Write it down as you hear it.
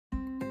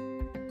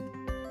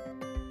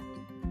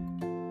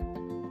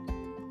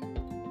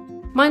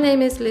My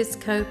name is Liz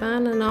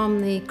Coban and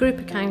I'm the Group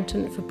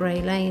Accountant for Bray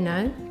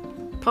Leino.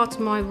 Part of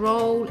my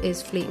role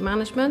is fleet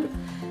management,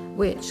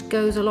 which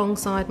goes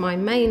alongside my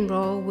main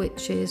role,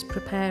 which is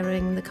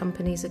preparing the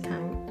company's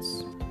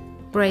accounts.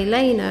 Bray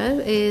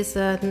Leino is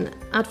an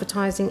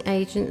advertising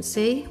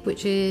agency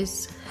which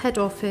is head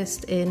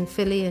officed in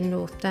Filly in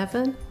North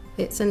Devon.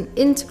 It's an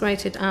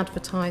integrated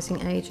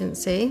advertising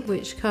agency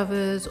which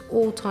covers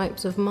all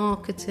types of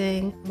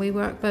marketing. We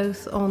work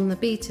both on the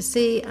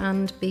B2C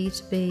and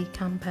B2B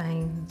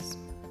campaigns.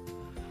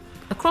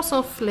 Across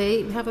our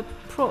fleet, we have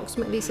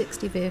approximately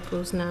 60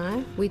 vehicles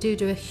now. We do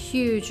a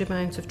huge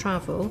amount of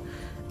travel.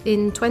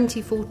 In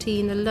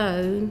 2014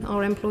 alone,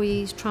 our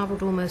employees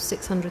travelled almost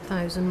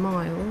 600,000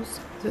 miles.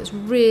 So it's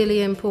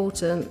really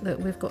important that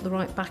we've got the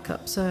right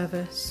backup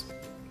service.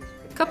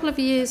 A couple of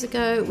years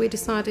ago, we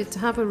decided to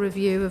have a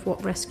review of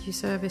what rescue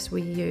service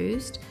we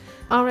used.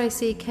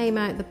 RAC came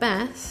out the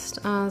best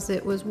as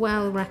it was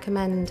well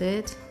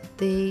recommended.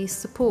 The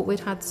support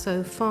we'd had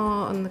so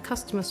far and the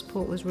customer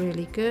support was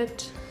really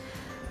good.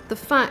 The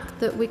fact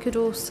that we could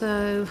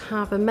also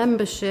have a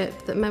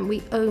membership that meant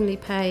we only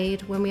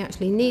paid when we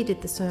actually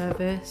needed the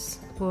service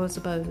was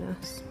a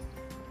bonus.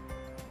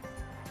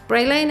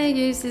 Bray Leino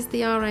uses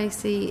the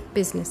RAC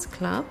Business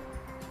Club.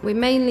 We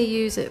mainly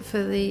use it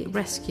for the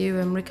rescue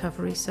and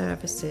recovery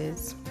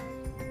services.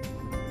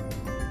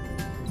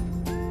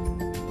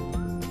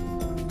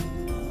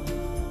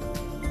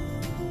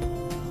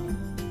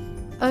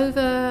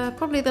 Over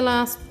probably the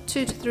last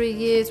 2 to 3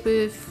 years,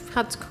 we've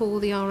had to call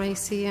the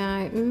RAC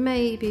out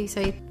maybe,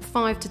 say,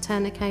 5 to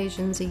 10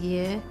 occasions a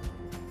year.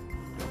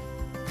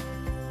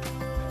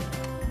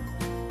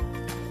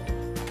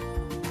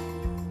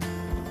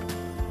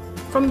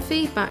 From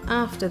feedback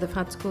after they've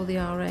had to call the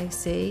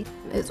RAC,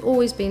 it's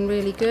always been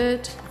really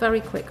good, very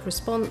quick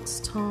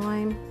response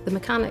time. The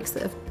mechanics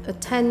that have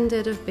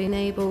attended have been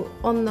able,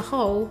 on the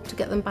whole, to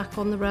get them back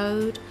on the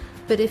road,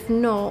 but if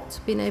not,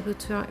 been able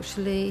to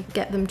actually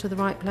get them to the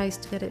right place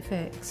to get it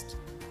fixed.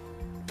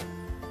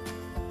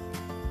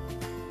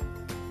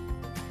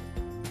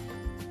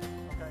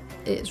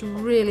 It's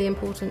really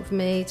important for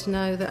me to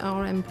know that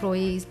our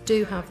employees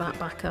do have that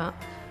backup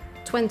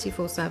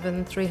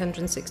 24/7,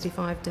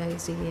 365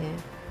 days a year.